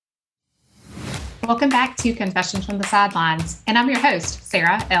Welcome back to Confessions from the Sidelines, and I'm your host,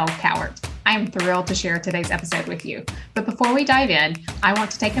 Sarah L. Cowart. I am thrilled to share today's episode with you. But before we dive in, I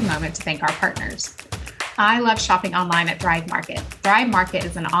want to take a moment to thank our partners. I love shopping online at Thrive Market. Thrive Market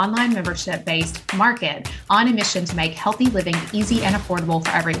is an online membership-based market on a mission to make healthy living easy and affordable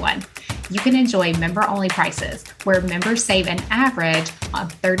for everyone. You can enjoy member-only prices, where members save an average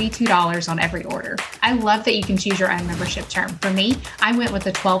of $32 on every order. I love that you can choose your own membership term. For me, I went with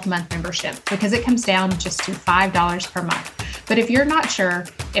a 12-month membership because it comes down just to $5 per month. But if you're not sure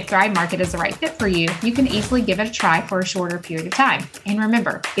if Thrive Market is the right fit for you, you can easily give it a try for a shorter period of time. And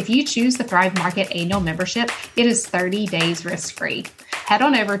remember, if you choose the Thrive Market annual membership, it is 30 days risk-free. Head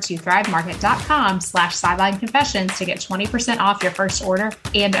on over to thrivemarket.com/sidelineconfessions to get 20% off your first order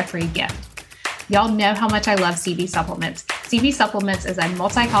and a free gift. Y'all know how much I love CB Supplements. CB Supplements is a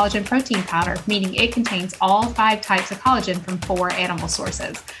multi-collagen protein powder, meaning it contains all 5 types of collagen from 4 animal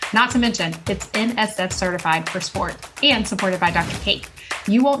sources. Not to mention, it's NSF certified for sport and supported by Dr. Kate.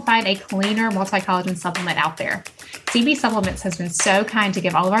 You won't find a cleaner multi-collagen supplement out there. CB Supplements has been so kind to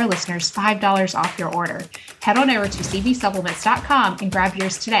give all of our listeners $5 off your order. Head on over to cbsupplements.com and grab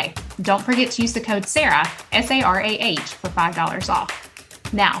yours today. Don't forget to use the code SARAH, SARAH, for $5 off.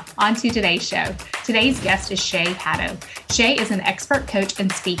 Now, on to today's show. Today's guest is Shay Haddo. Shay is an expert coach and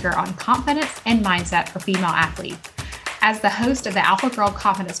speaker on confidence and mindset for female athletes. As the host of the Alpha Girl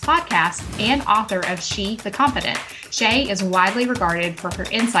Confidence podcast and author of She the Confident, Shay is widely regarded for her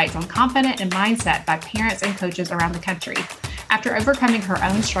insights on confidence and mindset by parents and coaches around the country. After overcoming her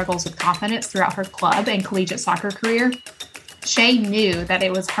own struggles with confidence throughout her club and collegiate soccer career, Shay knew that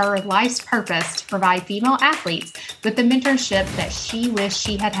it was her life's purpose to provide female athletes with the mentorship that she wished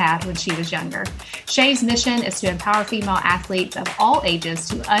she had had when she was younger. Shay's mission is to empower female athletes of all ages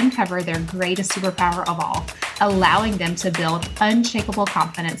to uncover their greatest superpower of all, allowing them to build unshakable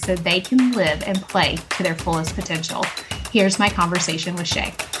confidence so they can live and play to their fullest potential. Here's my conversation with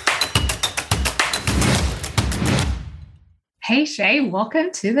Shay. Hey, Shay, welcome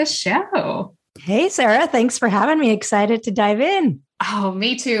to the show. Hey, Sarah, thanks for having me. Excited to dive in. Oh,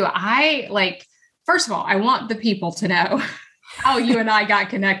 me too. First of all, I want the people to know how you and I got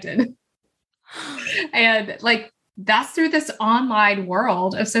connected. And that's through this online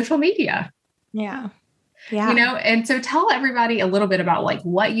world of social media. Yeah. And so tell everybody a little bit about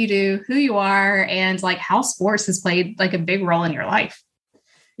what you do, who you are, and how sports has played a big role in your life.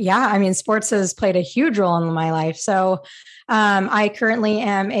 Yeah. Sports has played a huge role in my life. So I currently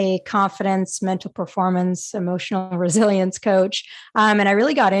am a confidence, mental performance, emotional resilience coach. And I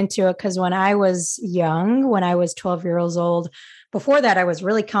really got into it because when I was young, when I was 12 years old, before that, I was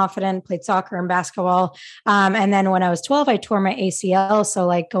really confident, played soccer and basketball. And then when I was 12, I tore my ACL.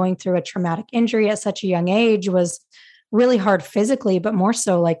 So going through a traumatic injury at such a young age was really hard physically, but more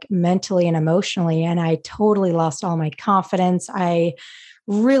so mentally and emotionally. And I totally lost all my confidence. I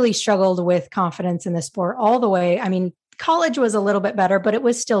really struggled with confidence in the sport all the way. College was a little bit better, but it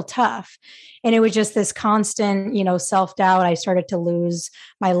was still tough. And it was just this constant, self-doubt. I started to lose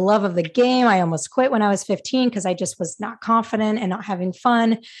my love of the game. I almost quit when I was 15 because I just was not confident and not having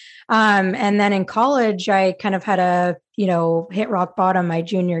fun. And then in college, I kind of had a, hit rock bottom my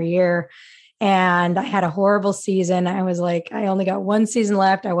junior year. And I had a horrible season. I was I only got one season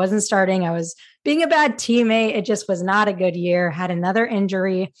left. I wasn't starting. I was being a bad teammate. It just was not a good year. Had another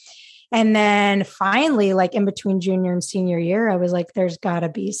injury. And then finally, in between junior and senior year, I was there's got to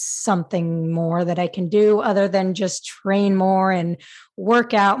be something more that I can do other than just train more and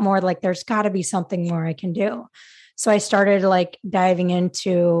work out more. There's got to be something more I can do. So I started diving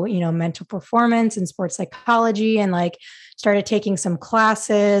into, mental performance and sports psychology and started taking some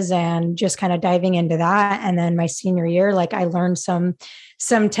classes and just kind of diving into that. And then my senior year, I learned some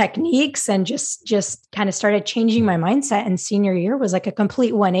techniques and just kind of started changing my mindset. And senior year was a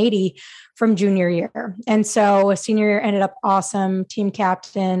complete 180 from junior year. And so senior year ended up awesome, team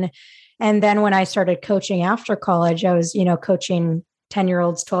captain. And then when I started coaching after college, I was, coaching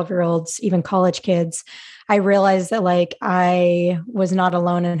 10-year-olds, 12-year-olds, even college kids. I realized that I was not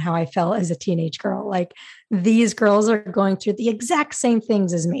alone in how I felt as a teenage girl. These girls are going through the exact same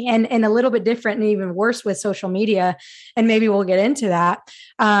things as me and a little bit different and even worse with social media. And maybe we'll get into that.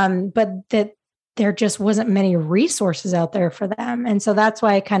 But that there just wasn't many resources out there for them. And so that's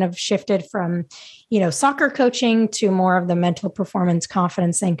why I kind of shifted from, soccer coaching to more of the mental performance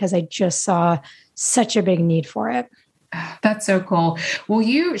confidence thing, because I just saw such a big need for it. That's so cool. Will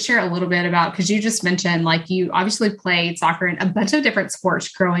you share a little bit about, because you just mentioned you obviously played soccer and a bunch of different sports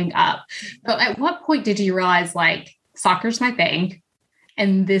growing up, but at what point did you realize soccer's my thing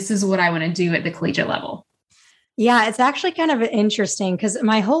and this is what I want to do at the collegiate level? Yeah, it's actually kind of interesting because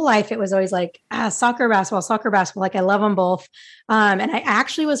my whole life it was always like soccer, basketball, soccer, basketball. Like I love them both. And I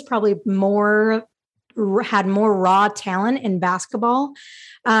actually was probably had more raw talent in basketball.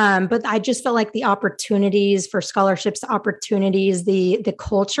 But I just felt like the opportunities for scholarships, opportunities, the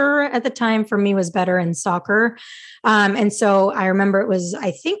culture at the time for me was better in soccer. And so I remember it was,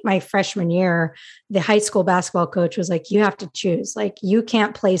 I think my freshman year, the high school basketball coach was like, you have to choose. Like, you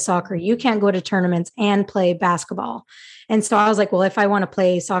can't play soccer, you can't go to tournaments and play basketball. And so I was like, well, if I want to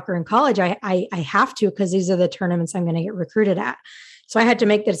play soccer in college, I have to, because these are the tournaments I'm going to get recruited at. So I had to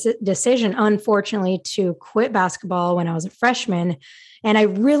make this decision, unfortunately, to quit basketball when I was a freshman. And I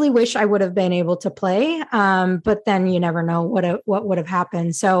really wish I would have been able to play. But then you never know what would have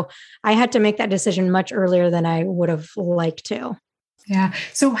happened. So I had to make that decision much earlier than I would have liked to. Yeah.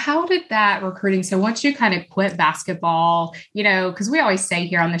 So how did that recruiting? So once you kind of quit basketball, because we always say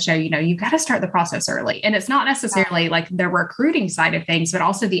here on the show, you got to start the process early. And it's not necessarily like the recruiting side of things, but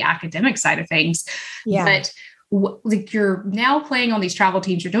also the academic side of things. Yeah. But like, you're now playing on these travel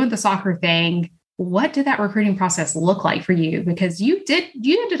teams, you're doing the soccer thing. What did that recruiting process look like for you? Because you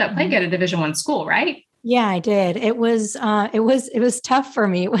ended up playing at a Division I school, right? Yeah, I did. It was tough for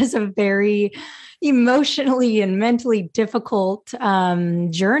me. It was a very emotionally and mentally difficult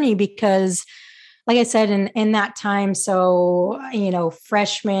journey because, like I said, in that time, so,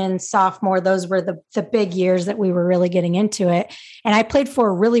 freshman, sophomore, those were the big years that we were really getting into it. And I played for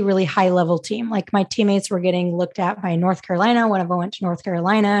a really, really high level team. Like, my teammates were getting looked at by North Carolina. One of them went to North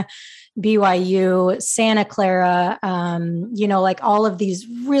Carolina, BYU, Santa Clara, like all of these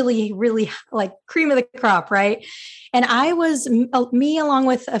really, really like cream of the crop, right? And I was, me along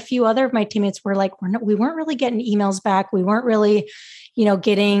with a few other of my teammates were like, we weren't really getting emails back. We weren't really,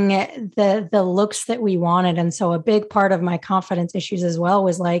 getting the looks that we wanted. And so a big part of my confidence issues as well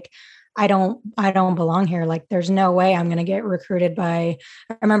was like, I don't belong here. Like, there's no way I'm going to get recruited by,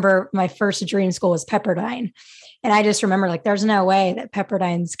 I remember my first dream school was Pepperdine. And I just remember like, there's no way that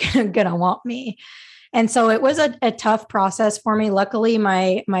Pepperdine's going to want me. And so it was a tough process for me. Luckily,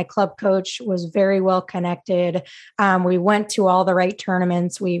 my club coach was very well connected. We went to all the right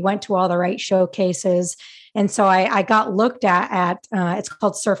tournaments. We went to all the right showcases. And so I got looked at it's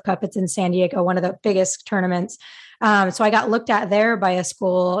called Surf Cup. It's in San Diego, one of the biggest tournaments. So I got looked at there by a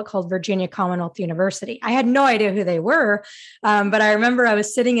school called Virginia Commonwealth University. I had no idea who they were, but I remember I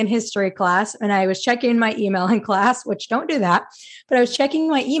was sitting in history class and I was checking my email in class, which don't do that, but I was checking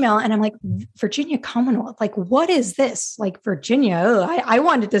my email and I'm like, Virginia Commonwealth, like, what is this? Like, Virginia, I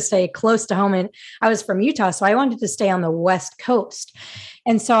wanted to stay close to home, and I was from Utah, so I wanted to stay on the West Coast.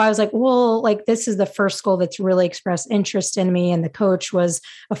 And so I was like, well, like, this is the first school that's really expressed interest in me. And the coach was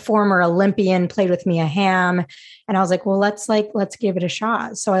a former Olympian, played with Mia Hamm. And I was like, well, let's give it a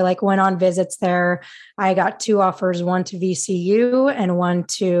shot. So I went on visits there. I got 2 offers, one to VCU and one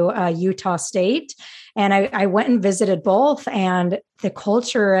to Utah State. And I went and visited both. And the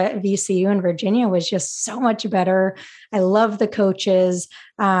culture at VCU in Virginia was just so much better. I love the coaches.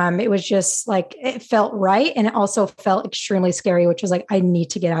 It was just like, it felt right. And it also felt extremely scary, which was like, I need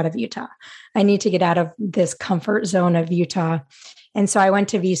to get out of Utah. I need to get out of this comfort zone of Utah. And so I went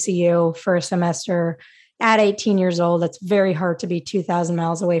to VCU for a semester at 18 years old. It's very hard to be 2,000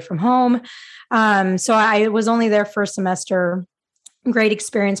 miles away from home. So I was only there for a semester. Great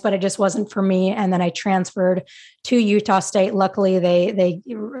experience, but it just wasn't for me. And then I transferred to Utah State. Luckily, they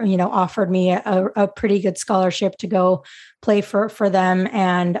offered me a pretty good scholarship to go play for them.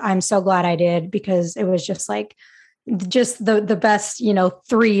 And I'm so glad I did, because it was just the best,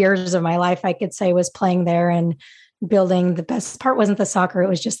 3 years of my life, I could say, was playing there and building. The best part wasn't the soccer. It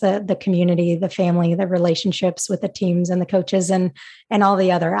was just the community, the family, the relationships with the teams and the coaches and all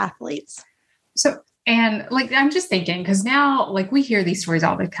the other athletes. And like, I'm just thinking, because now, like, we hear these stories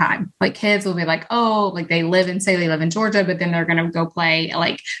all the time. Like, kids will be like, oh, like, they live in Georgia, but then they're going to go play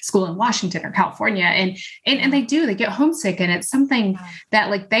like school in Washington or California. And they get homesick. And it's something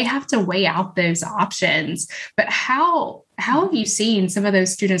that, like, they have to weigh out those options. But how have you seen some of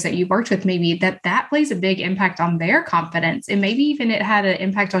those students that you worked with, maybe that plays a big impact on their confidence, and maybe even it had an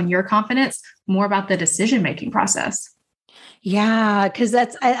impact on your confidence, more about the decision-making process? Yeah, because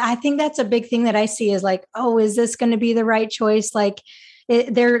I think that's a big thing that I see is like, oh, is this going to be the right choice? Like,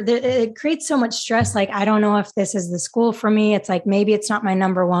 it creates so much stress. Like, I don't know if this is the school for me. It's like, maybe it's not my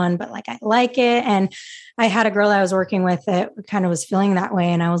number one, but like, I like it. And I had a girl I was working with that kind of was feeling that way.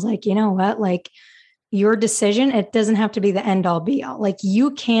 And I was like, you know what? Like, your decision, it doesn't have to be the end all be all. Like,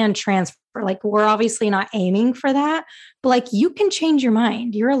 you can transfer Like, we're obviously not aiming for that, but like, you can change your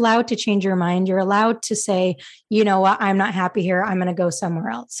mind. You're allowed to change your mind. You're allowed to say, you know what, I'm not happy here. I'm going to go somewhere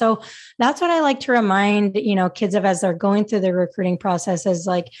else. So that's what I like to remind, kids of as they're going through the recruiting process is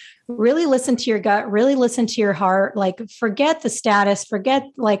like, really listen to your gut, really listen to your heart, like forget the status, forget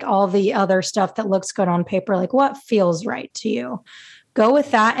like all the other stuff that looks good on paper, like what feels right to you. Go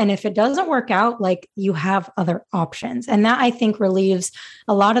with that. And if it doesn't work out, like you have other options. And that I think relieves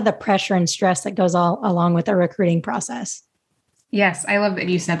a lot of the pressure and stress that goes all along with the recruiting process. Yes, I love that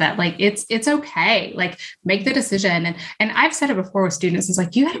you said that. Like it's okay. Like make the decision. And I've said it before with students, it's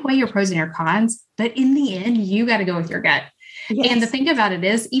like you have to weigh your pros and your cons, but in the end, you got to go with your gut. Yes. And the thing about it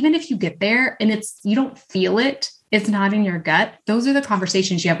is, even if you get there and you don't feel it, it's not in your gut. Those are the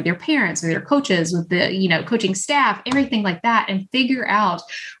conversations you have with your parents, with your coaches, with the, coaching staff, everything like that, and figure out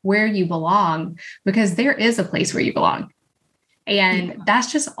where you belong, because there is a place where you belong. And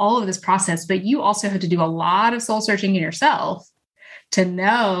that's just all of this process. But you also have to do a lot of soul searching in yourself to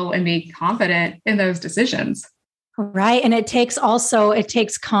know and be confident in those decisions. Right. And it takes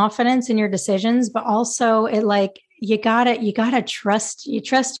confidence in your decisions, but also you gotta trust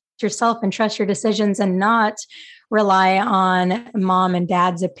yourself and trust your decisions and not rely on mom and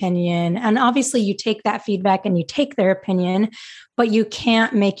dad's opinion. And obviously you take that feedback and you take their opinion, but you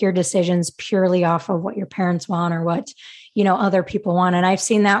can't make your decisions purely off of what your parents want or what, other people want. And I've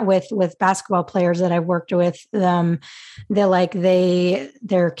seen that with basketball players that I've worked with. Their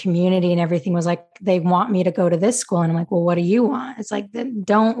community and everything was like, they want me to go to this school. And I'm like, well, what do you want? It's like,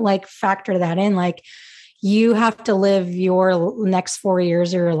 don't factor that in. Like, you have to live your next 4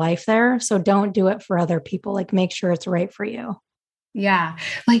 years of your life there. So don't do it for other people. Like, make sure it's right for you. Yeah.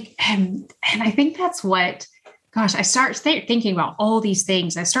 Like, and I think that's what, gosh, I start thinking about all these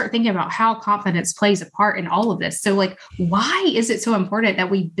things. I start thinking about how confidence plays a part in all of this. So like, why is it so important that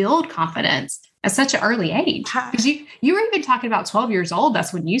we build confidence at such an early age? Because you were even talking about 12 years old.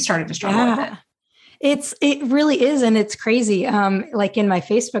 That's when you started to struggle with it. It really is. And it's crazy. Like in my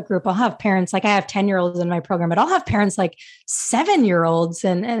Facebook group, I'll have parents, like I have 10-year-olds in my program, but I'll have parents like 7-year-olds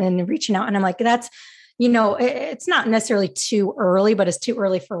and reaching out. And I'm like, that's, it's not necessarily too early, but it's too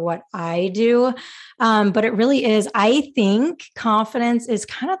early for what I do. But it really is. I think confidence is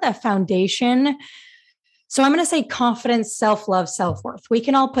kind of the foundation. So I'm going to say confidence, self-love, self-worth. We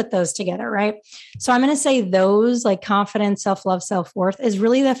can all put those together, right? So I'm going to say those like confidence, self-love, self-worth is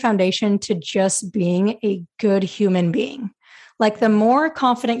really the foundation to just being a good human being. Like the more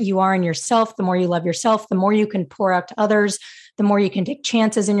confident you are in yourself, the more you love yourself, the more you can pour out to others, the more you can take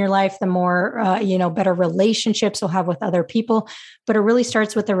chances in your life, the more, better relationships you'll have with other people. But it really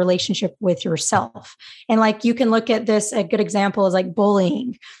starts with the relationship with yourself. And like, you can look at this, a good example is like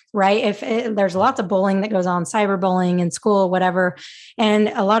bullying, right? There's lots of bullying that goes on, cyberbullying in school, whatever. And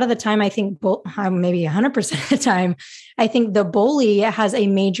a lot of the time, I think maybe 100% of the time, I think the bully has a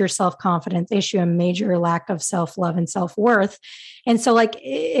major self-confidence issue, a major lack of self-love and self-worth. And so like,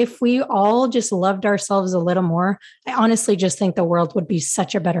 if we all just loved ourselves a little more, I honestly just think the world would be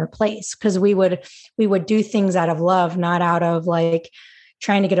such a better place, because we would do things out of love, not out of like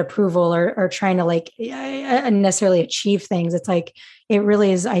trying to get approval or trying to like necessarily achieve things. It's like, it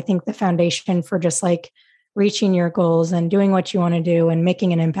really is, I think, the foundation for just like reaching your goals and doing what you want to do and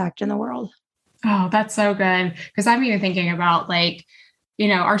making an impact in the world. Oh, that's so good. Because I'm even thinking about like,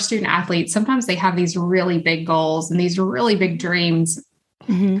 our student athletes, sometimes they have these really big goals and these really big dreams.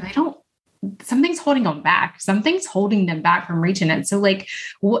 Mm-hmm. Something's holding them back. Something's holding them back from reaching it. So like,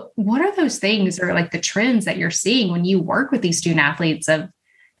 what are those things or like the trends that you're seeing when you work with these student athletes of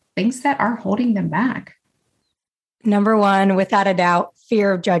things that are holding them back? Number one, without a doubt,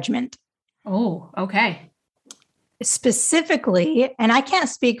 fear of judgment. Oh, okay. Specifically, and I can't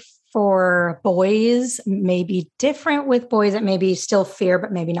speak for boys, maybe different with boys, it may be still fear,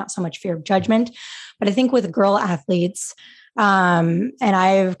 but maybe not so much fear of judgment. But I think with girl athletes, and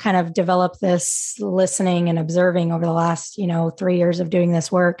I've kind of developed this listening and observing over the last, 3 years of doing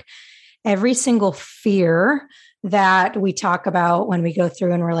this work, every single fear that we talk about when we go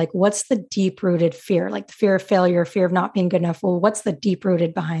through and we're like, what's the deep rooted fear? Like the fear of failure, fear of not being good enough. Well, what's the deep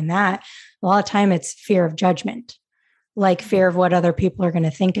rooted behind that? A lot of time it's fear of judgment, like fear of what other people are going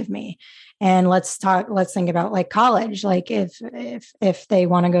to think of me. And let's think about like college, like if they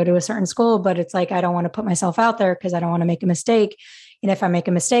want to go to a certain school, but it's like, I don't want to put myself out there because I don't want to make a mistake. And if I make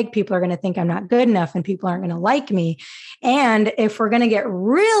a mistake, people are going to think I'm not good enough and people aren't going to like me. And if we're going to get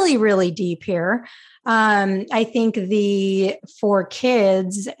really, really deep here, I think for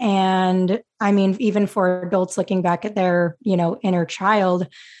kids, and I mean, even for adults looking back at their, inner child,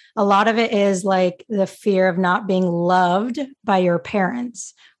 a lot of it is like the fear of not being loved by your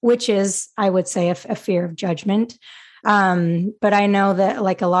parents, which is, I would say, a fear of judgment. But I know that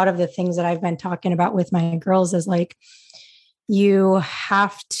like a lot of the things that I've been talking about with my girls is like, you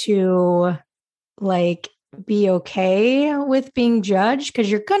have to like be okay with being judged, because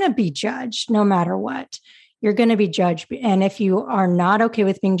you're going to be judged no matter what. You're going to be judged. And if you are not okay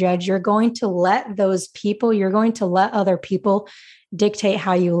with being judged, you're going to let other people dictate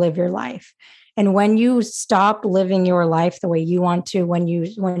how you live your life. And when you stop living your life the way you want to, when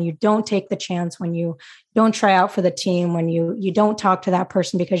you don't take the chance, when you don't try out for the team, when you don't talk to that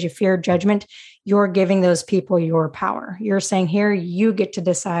person because you fear judgment, you're giving those people your power. You're saying, here, you get to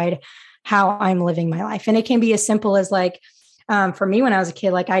decide how I'm living my life. And it can be as simple as like, for me, when I was a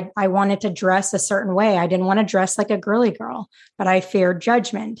kid, like I wanted to dress a certain way. I didn't want to dress like a girly girl, but I feared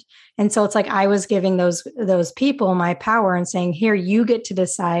judgment. And so it's like I was giving those people my power and saying, here, you get to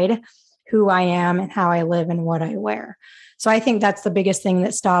decide who I am and how I live and what I wear. So I think that's the biggest thing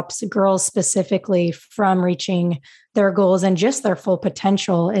that stops girls specifically from reaching their goals and just their full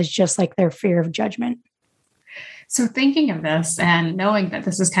potential, is just like their fear of judgment. So thinking of this and knowing that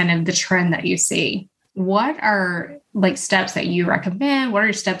this is kind of the trend that you see, what are like steps that you recommend? What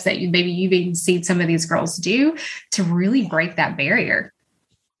are steps that you've even seen some of these girls do to really break that barrier?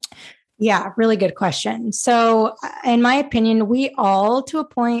 Yeah, really good question. So in my opinion, we all, to a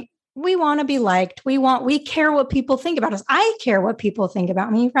point, we want to be liked. We care what people think about us. I care what people think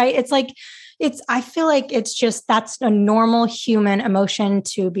about me, right? I feel like it's just, that's a normal human emotion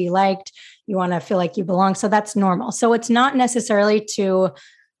to be liked. You want to feel like you belong. So that's normal. So it's not necessarily to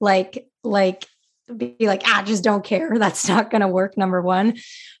like be like, just don't care. That's not going to work, number one.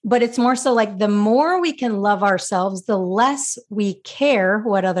 But it's more so like the more we can love ourselves, the less we care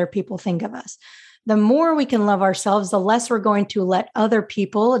what other people think of us. The more we can love ourselves, the less we're going to let other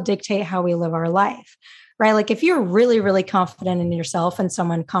people dictate how we live our life, right? Like if you're really, really confident in yourself and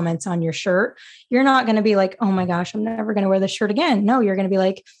someone comments on your shirt, you're not going to be like, oh my gosh, I'm never going to wear this shirt again. No, you're going to be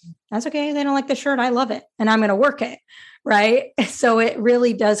like, that's okay. They don't like the shirt. I love it. And I'm going to work it. Right. So it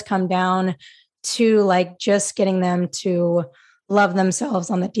really does come down to like just getting them to love themselves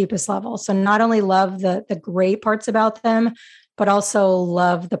on the deepest level. So not only love the great parts about them, but also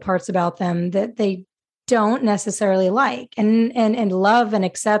love the parts about them that they don't necessarily like, and love and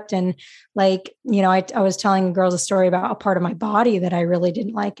accept. And like, you know, I was telling girls a story about a part of my body that I really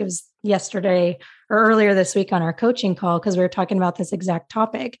didn't like. It was yesterday or earlier this week on our coaching call, because we were talking about this exact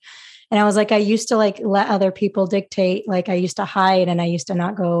topic. And I was like, I used to like let other people dictate. Like I used to hide, and I used to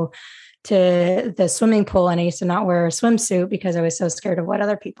not go to the swimming pool, and I used to not wear a swimsuit because I was so scared of what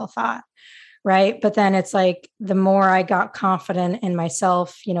other people thought. Right. But then it's like, the more I got confident in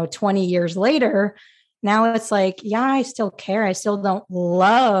myself, 20 years later, now it's like, yeah, I still care. I still don't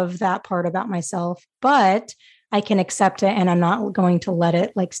love that part about myself, but I can accept it, and I'm not going to let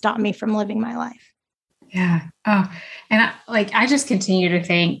it like stop me from living my life. Yeah. Oh, and I just continue to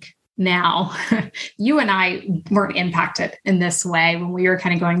think now, you and I weren't impacted in this way when we were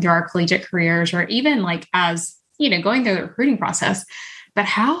kind of going through our collegiate careers, or even like as, going through the recruiting process. But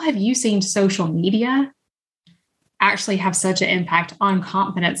how have you seen social media actually have such an impact on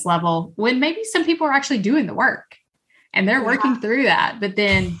confidence level when maybe some people are actually doing the work and they're working through that, but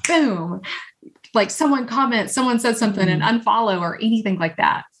then boom, like someone comments, someone says something and unfollow or anything like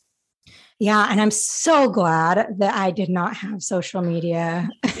that? Yeah. And I'm so glad that I did not have social media.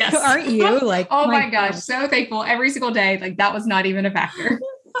 Yes. Aren't you? Like, oh my gosh, so thankful every single day. Like that was not even a factor.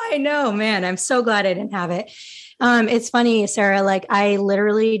 I know, man. I'm so glad I didn't have it. It's funny, Sarah, like I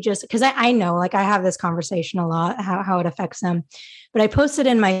literally just, because I know, like I have this conversation a lot, how it affects them. But I posted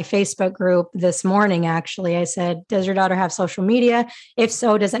in my Facebook group this morning, actually, I said, does your daughter have social media? If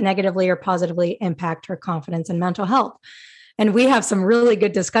so, does it negatively or positively impact her confidence and mental health? And we have some really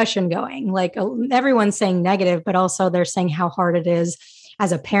good discussion going. Like everyone's saying negative, but also they're saying how hard it is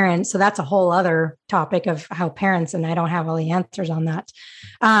as a parent. So that's a whole other topic of how parents, and I don't have all the answers on that.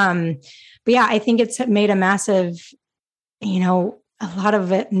 But yeah, I think it's made a massive, a lot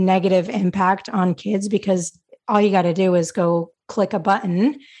of it negative impact on kids, because all you got to do is go click a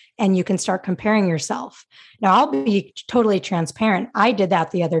button and you can start comparing yourself. Now, I'll be totally transparent. I did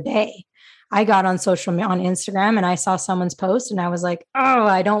that the other day. I got on Instagram and I saw someone's post and I was like, oh,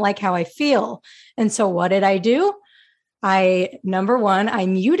 I don't like how I feel. And so what did I do? Number one, I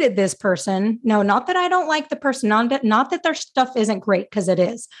muted this person. No, not that I don't like the person, not that their stuff isn't great, because it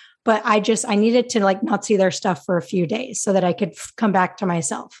is, but I needed to like not see their stuff for a few days so that I could come back to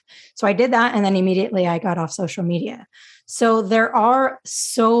myself. So I did that. And then immediately I got off social media. So there are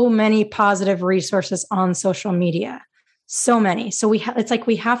so many positive resources on social media. So many. So it's like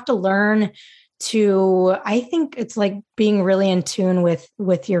we have to learn to, I think it's like being really in tune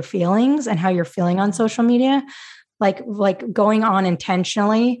with your feelings and how you're feeling on social media. Like going on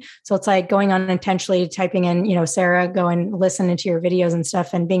intentionally. So it's like going on intentionally, typing in, Sarah, go and listen into your videos and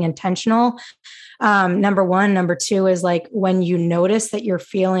stuff and being intentional. Number one. Number two is like when you notice that you're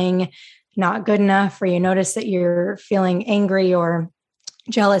feeling not good enough, or you notice that you're feeling angry or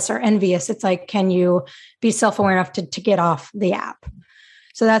jealous or envious, it's like, can you be self-aware enough to get off the app?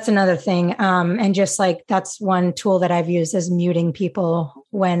 So that's another thing. And just like, that's one tool that I've used is muting people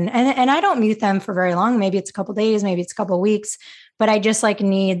and I don't mute them for very long. Maybe it's a couple of days, maybe it's a couple of weeks, but I just like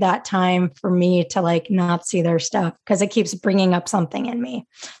need that time for me to like not see their stuff because it keeps bringing up something in me.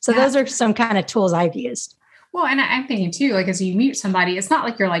 So those are some kind of tools I've used. Well, and I'm thinking too, like, as you mute somebody, it's not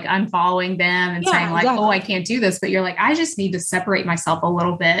like you're like unfollowing them and saying like, exactly. Oh, I can't do this, but you're like, I just need to separate myself a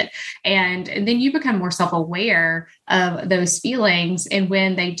little bit. And then you become more self-aware of those feelings. And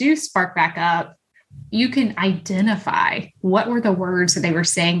when they do spark back up, you can identify what were the words that they were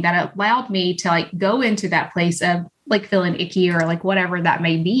saying that allowed me to like go into that place of like feeling icky or like whatever that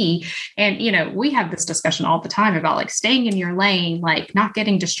may be. And, we have this discussion all the time about like staying in your lane, like not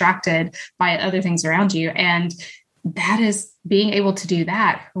getting distracted by other things around you. And that is being able to do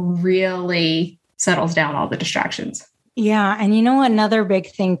that really settles down all the distractions. Yeah. And another big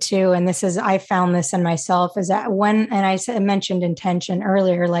thing too, and I found this in myself, is that I mentioned intention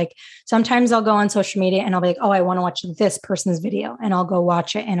earlier, like sometimes I'll go on social media and I'll be like, oh, I want to watch this person's video, and I'll go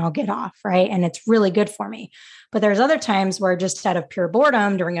watch it and I'll get off. Right. And it's really good for me. But there's other times where just out of pure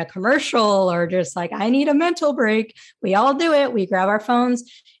boredom during a commercial or just like, I need a mental break. We all do it. We grab our phones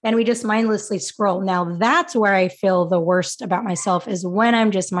and we just mindlessly scroll. Now that's where I feel the worst about myself, is when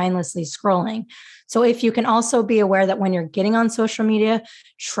I'm just mindlessly scrolling. So if you can also be aware that when you're getting on social media,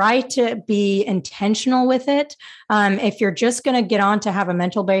 try to be intentional with it. If you're just going to get on to have a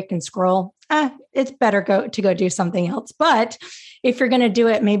mental break and scroll, it's better to go do something else. But if you're going to do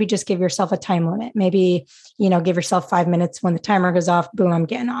it, maybe just give yourself a time limit. Maybe, give yourself 5 minutes. When the timer goes off, boom, I'm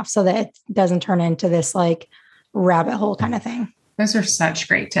getting off, so that it doesn't turn into this like rabbit hole kind of thing. Those are such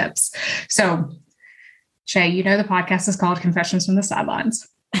great tips. So Shay, the podcast is called Confessions from the Sidelines.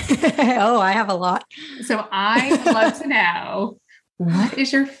 Oh, I have a lot. So I'd love to know, what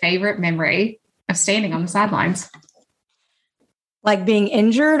is your favorite memory of standing on the sidelines? Like being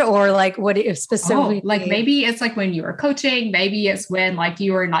injured, or like what specifically? Oh, like maybe it's like when you were coaching, maybe it's when like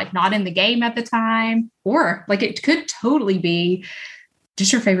you were like not in the game at the time, or like it could totally be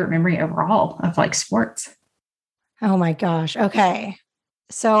just your favorite memory overall of like sports. Oh my gosh. Okay.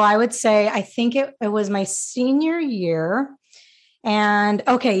 So I would say, I think it was my senior year. And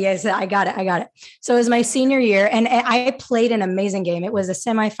okay, yes, I got it. So it was my senior year, and I played an amazing game. It was the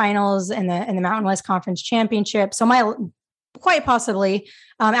semifinals in the Mountain West Conference Championship. So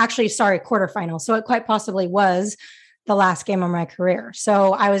quarterfinals. So it quite possibly was the last game of my career.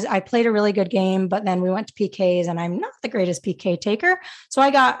 So I played a really good game, but then we went to PKs, and I'm not the greatest PK taker. So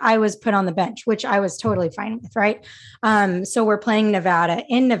I was put on the bench, which I was totally fine with. Right. So we're playing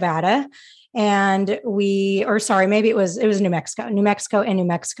in Nevada. And maybe it was New Mexico.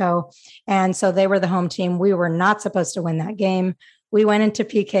 And so they were the home team. We were not supposed to win that game. We went into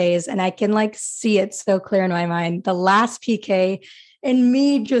PKs, and I can like see it so clear in my mind. The last PK, and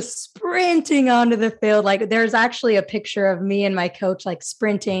me just sprinting onto the field. Like there's actually a picture of me and my coach, like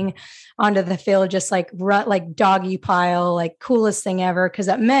sprinting onto the field, just like doggy pile, like coolest thing ever. Cause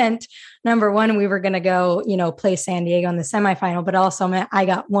it meant, number one, we were going to go, play San Diego in the semifinal, but also meant I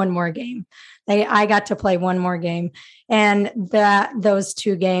got one more game. I got to play one more game. And those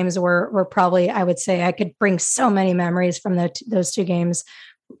two games were probably, I would say I could bring so many memories from those two games.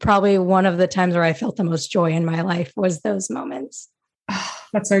 Probably one of the times where I felt the most joy in my life was those moments. Oh,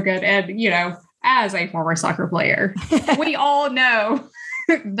 that's so good. And, as a former soccer player, we all know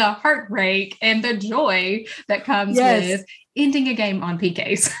the heartbreak and the joy that comes with ending a game on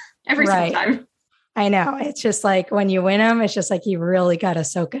PKs every single time. I know. It's just like when you win them, it's just like you really got to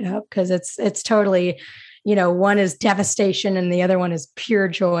soak it up, because it's totally, one is devastation and the other one is pure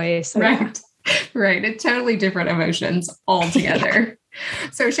joy. So, right. Right. It's totally different emotions altogether.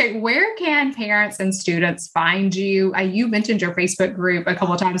 So Shay, where can parents and students find you? You mentioned your Facebook group a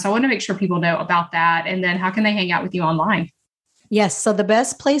couple of times, so I want to make sure people know about that. And then how can they hang out with you online? Yes. So the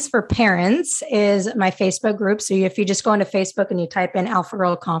best place for parents is my Facebook group. So if you just go into Facebook and you type in Alpha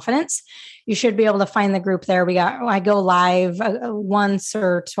Girl Confidence, you should be able to find the group there. I go live once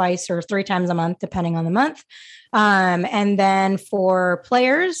or twice or 3 times a month, depending on the month. And then for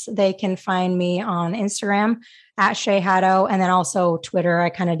players, they can find me on Instagram at Shay Haddo, and then also Twitter. I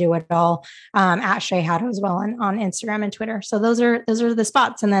kind of do it all at Shay Haddo as well, and on Instagram and Twitter. So those are the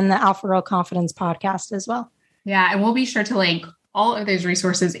spots. And then the Alpha Girl Confidence podcast as well. Yeah. And we'll be sure to link all of those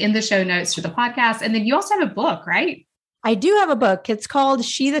resources in the show notes to the podcast. And then you also have a book, right? I do have a book. It's called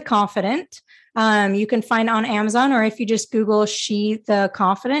She the Confident. You can find on Amazon, or if you just Google She the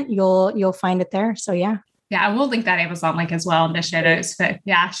Confident, you'll find it there. So yeah. Yeah, I will link that Amazon link as well in the show notes. But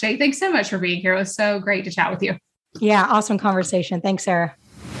yeah, Shay, thanks so much for being here. It was so great to chat with you. Yeah, awesome conversation. Thanks, Sarah.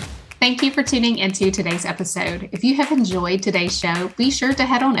 Thank you for tuning into today's episode. If you have enjoyed today's show, be sure to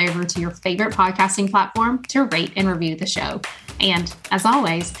head on over to your favorite podcasting platform to rate and review the show. And as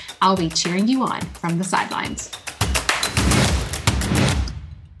always, I'll be cheering you on from the sidelines.